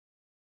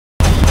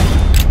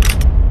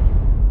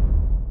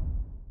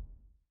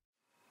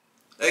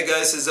Hey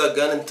guys, it's a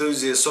gun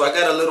enthusiast. So I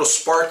got a little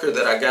sparker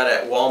that I got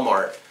at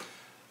Walmart,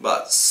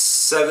 about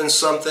seven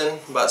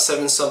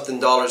something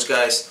dollars,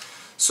 guys.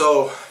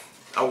 So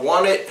I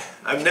want it.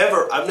 I've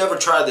never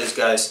tried this,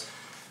 guys.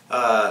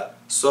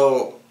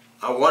 So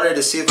I wanted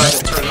to see if I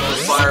can turn on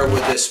fire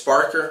with this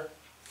sparker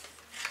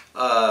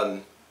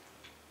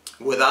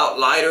without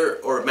lighter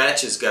or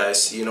matches,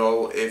 guys. You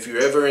know, if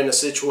you're ever in a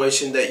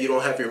situation that you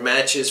don't have your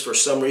matches for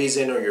some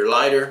reason or your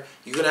lighter,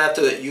 you're gonna have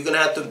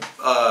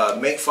to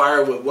make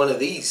fire with one of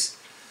these.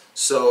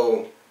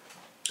 So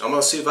I'm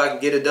gonna see if I can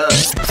get it done.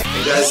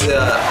 And guys,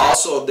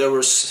 also there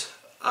was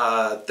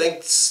I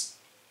think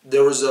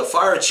there was a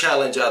fire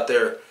challenge out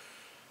there.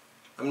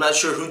 I'm not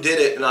sure who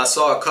did it, and I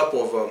saw a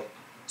couple of them,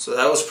 so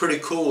that was pretty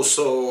cool.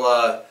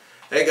 So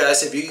hey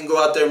guys, if you can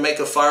go out there and make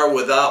a fire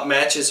without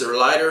matches or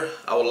lighter,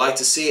 I would like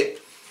to see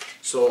it.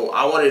 So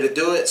I wanted to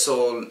do it,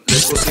 so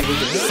let's go see if we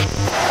can do it.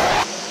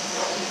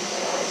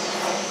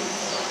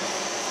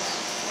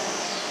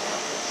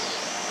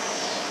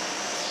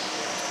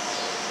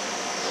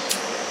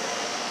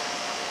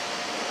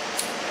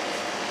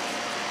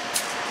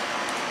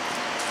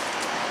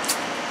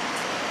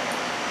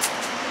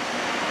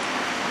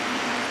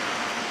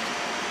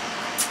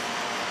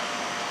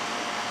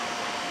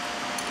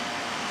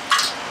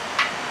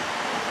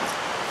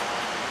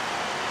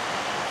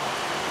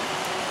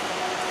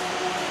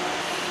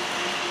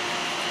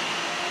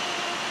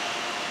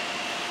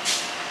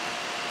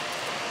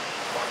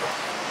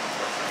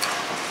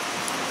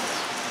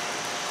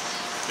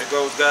 There it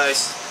goes,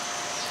 guys.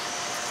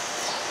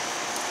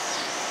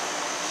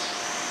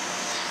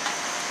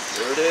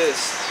 There it is.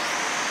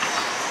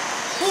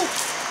 Woo.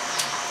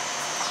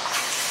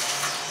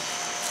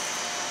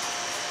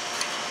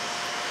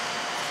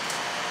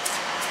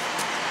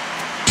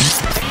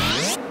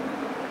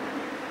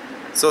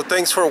 So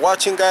thanks for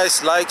watching,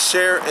 guys. Like,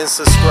 share, and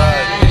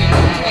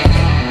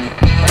subscribe.